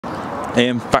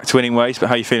Ian, back to winning ways, but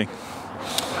how are you feeling?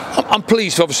 I'm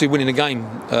pleased for obviously winning the game,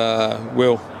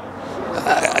 Will.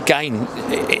 Again,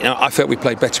 I felt we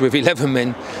played better with 11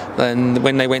 men than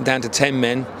when they went down to 10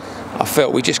 men. I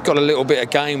felt we just got a little bit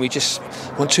again. We just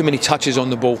want too many touches on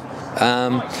the ball,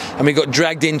 and we got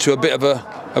dragged into a bit of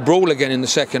a brawl again in the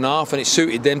second half, and it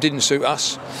suited them, didn't suit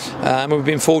us. We've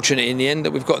been fortunate in the end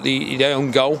that we've got the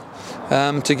own goal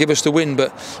to give us the win.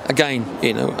 But again,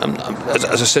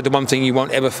 as I said, the one thing you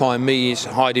won't ever find me is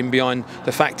hiding behind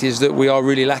the fact is that we are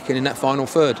really lacking in that final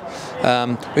third.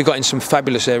 We got in some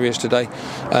fabulous areas today.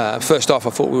 First half, I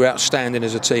thought we were outstanding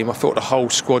as a team. I thought the whole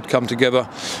squad come together,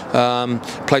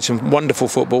 played some wonderful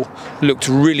football, looked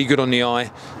really good on the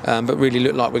eye, but really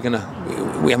looked like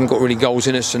we haven't got really goals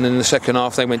in us. And then in the second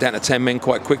half, they went down to 10 men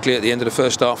quite quickly at the end of the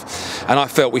first half, and I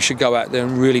felt we should go out there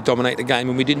and really dominate the game,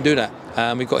 and we didn't do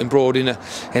that. We got embroiled in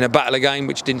a battle again,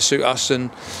 which didn't suit us, and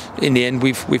in the end,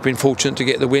 we've been fortunate to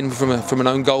get the win from an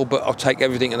own goal. But I'll take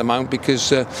everything at the moment because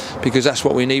that's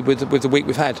what we need with the week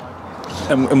we've had.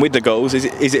 And with the goals, is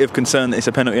it of concern that it's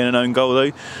a penalty and an own goal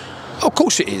though? Of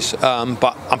course it is,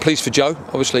 but I'm pleased for Joe.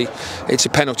 Obviously, it's a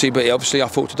penalty, but obviously I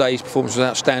thought today's performance was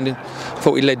outstanding. I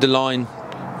thought he led the line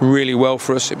really well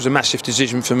for us. It was a massive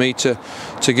decision for me to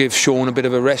give Sean a bit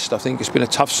of a rest. I think it's been a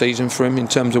tough season for him in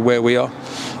terms of where we are,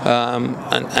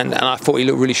 and I thought he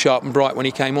looked really sharp and bright when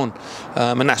he came on,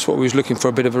 and that's what we was looking for,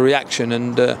 a bit of a reaction.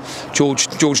 And George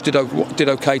did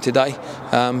okay today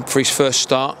for his first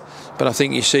start. But I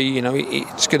think you see,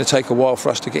 it's going to take a while for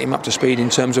us to get him up to speed in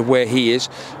terms of where he is.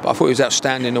 But I thought he was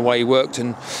outstanding the way he worked,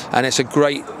 and it's a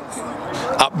great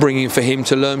upbringing for him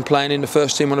to learn playing in the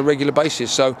first team on a regular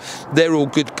basis. So they're all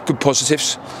good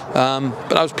positives.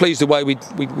 But I was pleased the way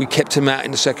we kept him out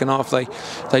in the second half.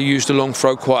 They used the long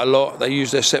throw quite a lot. They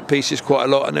used their set pieces quite a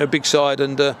lot, and they're a big side.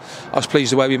 And I was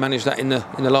pleased the way we managed that in the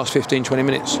last 15-20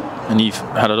 minutes. And you've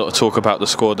had a lot of talk about the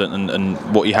squad and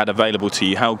what you had available to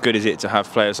you. How good is it to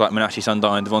have players like Menashe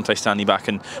Sundai and Devontae Stanley back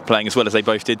and playing as well as they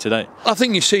both did today? I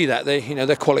think you see that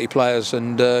they're quality players,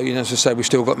 and as I say, we've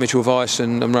still got Mitchell Weiss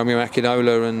and Romeo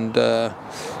Akinola, and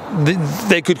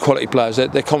they're good quality players.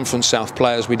 They're Conference South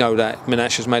players. We know that.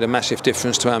 Menashe has made a massive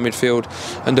difference to our midfield,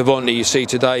 and Devontae, you see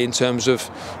today in terms of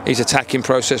his attacking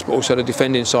process, but also the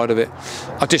defending side of it.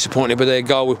 I'm disappointed with their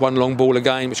goal with one long ball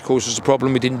again, which causes a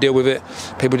problem. We didn't deal with it.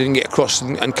 People didn't get across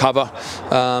and cover.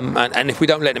 And if we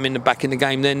don't let them back in the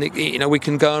game, then we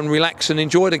can go and relax and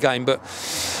enjoy the game. But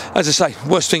as I say,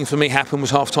 worst thing for me happened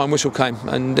was half-time whistle came,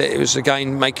 and it was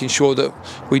again making sure that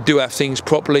we do have things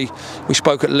properly. We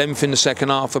spoke at length in the second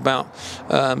half about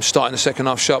starting the second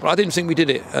half sharp. I didn't think we did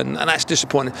it, and that's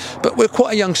disappointing. But we're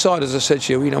quite a young side, as I said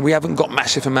to you. We haven't got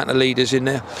massive amount of leaders in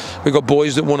there. We've got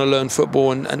boys that want to learn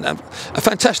football, and are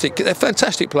fantastic. They're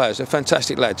fantastic players. They're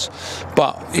fantastic lads.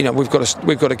 But we've got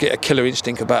to get a killer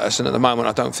instinct about us, and at the moment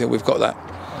I don't think we've got that.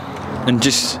 And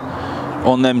just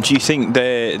on them, do you think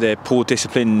their poor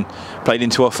discipline played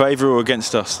into our favour or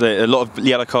against us? A lot of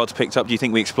yellow cards picked up. Do you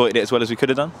think we exploited it as well as we could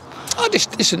have done?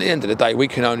 Listen, at the end of the day, we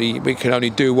can only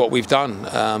do what we've done.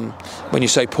 When you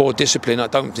say poor discipline, I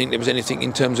don't think there was anything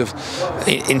in terms of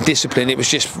in discipline. It was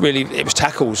just really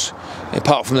tackles,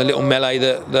 apart from the little melee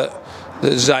that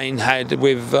Zane had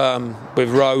with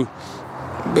Rowe,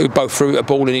 who both threw a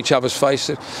ball in each other's face.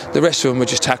 The rest of them were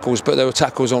just tackles, but there were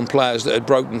tackles on players that had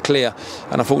broken clear.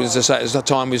 And I thought, as I say, there's a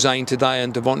time with Zane today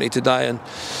and Devontae today and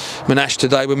Menashe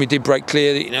today when we did break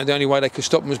clear. The only way they could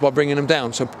stop them was by bringing them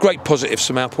down. So great positives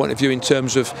from our point of view in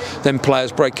terms of them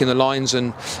players breaking the lines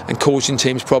and causing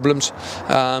teams problems.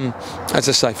 As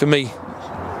I say, for me,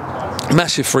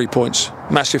 massive 3 points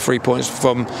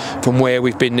from where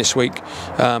we've been this week.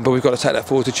 But we've got to take that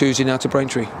forward to Tuesday now to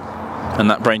Braintree. And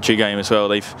that Braintree game as well,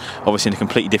 they've obviously in a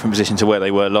completely different position to where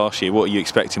they were last year. What are you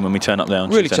expecting when we turn up there on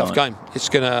Really Tuesday tough night? game. It's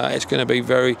gonna be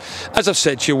very, as I've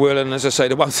said to you, Will, and as I say,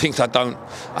 the one thing I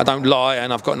don't lie,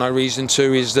 and I've got no reason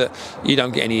to, is that you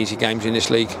don't get any easy games in this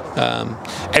league.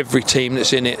 Every team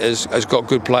that's in it has got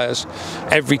good players.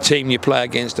 Every team you play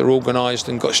against are organised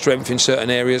and got strength in certain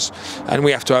areas, and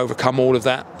we have to overcome all of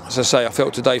that. As I say, I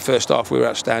felt today, first half we were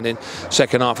outstanding.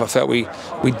 Second half, I felt we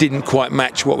didn't quite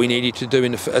match what we needed to do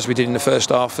as we did in the first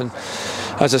half. And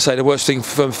as I say, the worst thing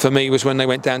for me was when they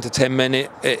went down to 10 men.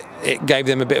 It gave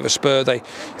them a bit of a spur. They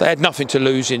had nothing to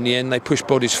lose in the end. They pushed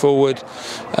bodies forward.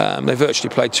 They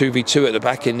virtually played 2v2 at the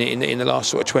back in the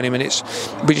last sort of 20 minutes.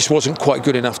 We just wasn't quite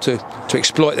good enough to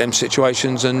exploit them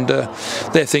situations. And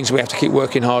they're things we have to keep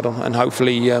working hard on. And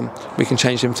hopefully we can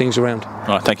change them things around.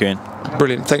 Right, thank you, Ian.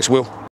 Brilliant. Thanks, Will.